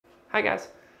Hi guys.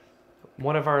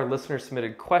 One of our listener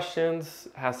submitted questions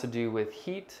has to do with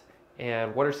heat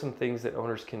and what are some things that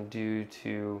owners can do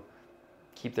to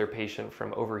keep their patient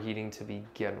from overheating to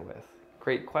begin with.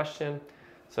 Great question.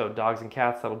 So dogs and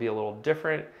cats, that'll be a little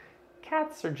different.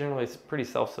 Cats are generally pretty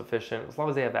self-sufficient. As long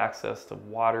as they have access to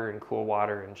water and cool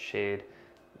water and shade,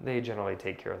 they generally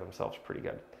take care of themselves pretty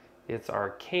good. It's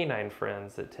our canine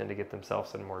friends that tend to get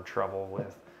themselves in more trouble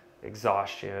with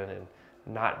exhaustion and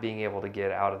not being able to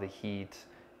get out of the heat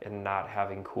and not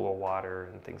having cool water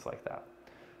and things like that.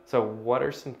 So what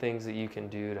are some things that you can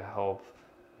do to help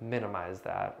minimize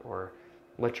that or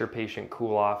let your patient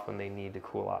cool off when they need to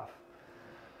cool off?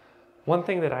 One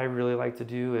thing that I really like to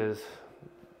do is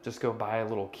just go buy a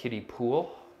little kiddie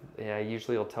pool. And I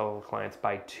usually will tell clients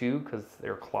buy two because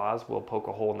their claws will poke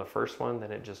a hole in the first one,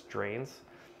 then it just drains.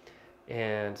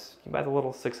 And you buy the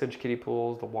little 6-inch kiddie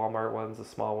pools, the Walmart ones, the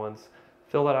small ones.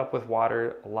 Fill it up with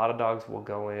water. A lot of dogs will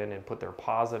go in and put their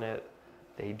paws in it.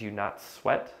 They do not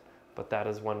sweat, but that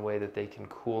is one way that they can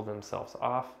cool themselves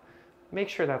off. Make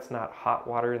sure that's not hot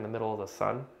water in the middle of the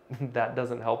sun. That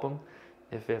doesn't help them.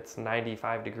 If it's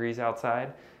 95 degrees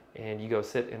outside and you go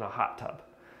sit in a hot tub,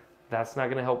 that's not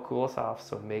going to help cool us off,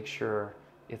 so make sure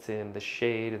it's in the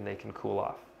shade and they can cool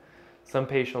off. Some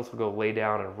patients will go lay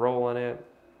down and roll in it.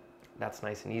 That's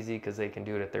nice and easy because they can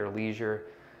do it at their leisure.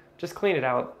 Just clean it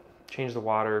out. Change the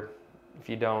water. If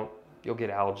you don't, you'll get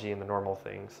algae and the normal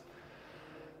things.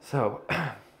 So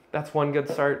that's one good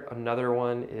start. Another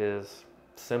one is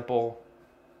simple.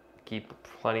 Keep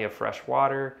plenty of fresh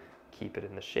water. Keep it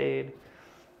in the shade.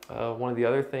 One of the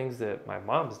other things that my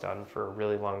mom's done for a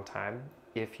really long time,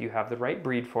 if you have the right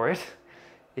breed for it,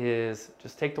 is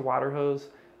just take the water hose,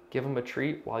 give them a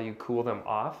treat while you cool them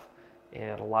off.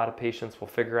 And a lot of patients will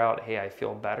figure out, hey, I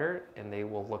feel better, and they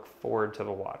will look forward to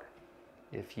the water.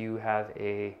 If you have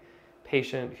a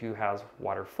patient who has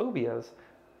water phobias,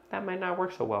 that might not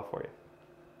work so well for you.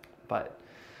 But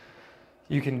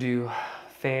you can do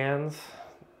fans.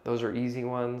 Those are easy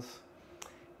ones.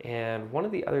 And one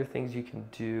of the other things you can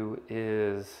do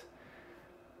is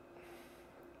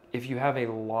if you have a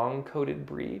long-coated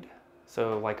breed,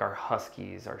 so like our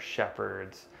Huskies, our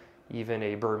Shepherds, even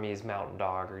a Burmese Mountain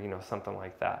Dog or something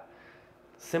like that,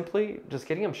 simply just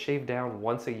getting them shaved down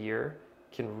once a year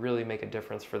can really make a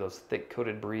difference for those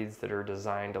thick-coated breeds that are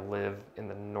designed to live in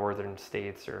the northern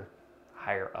states or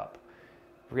higher up.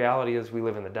 The reality is we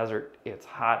live in the desert, it's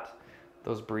hot.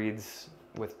 Those breeds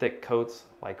with thick coats,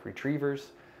 like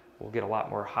retrievers, will get a lot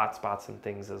more hot spots and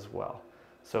things as well.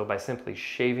 So by simply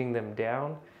shaving them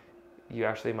down, you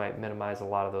actually might minimize a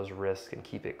lot of those risks and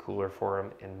keep it cooler for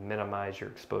them and minimize your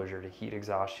exposure to heat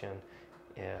exhaustion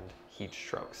and heat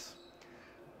strokes.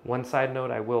 One side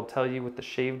note I will tell you with the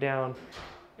shave down,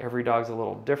 every dog's a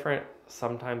little different.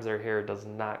 Sometimes their hair does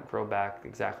not grow back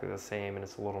exactly the same and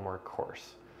it's a little more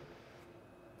coarse.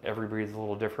 Every breed's a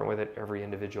little different with it. Every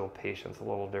individual patient's a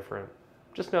little different.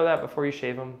 Just know that before you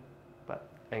shave them, but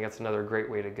I think that's another great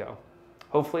way to go.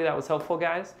 Hopefully that was helpful,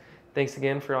 guys. Thanks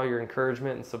again for all your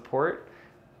encouragement and support.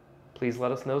 Please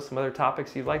let us know some other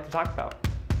topics you'd like to talk about.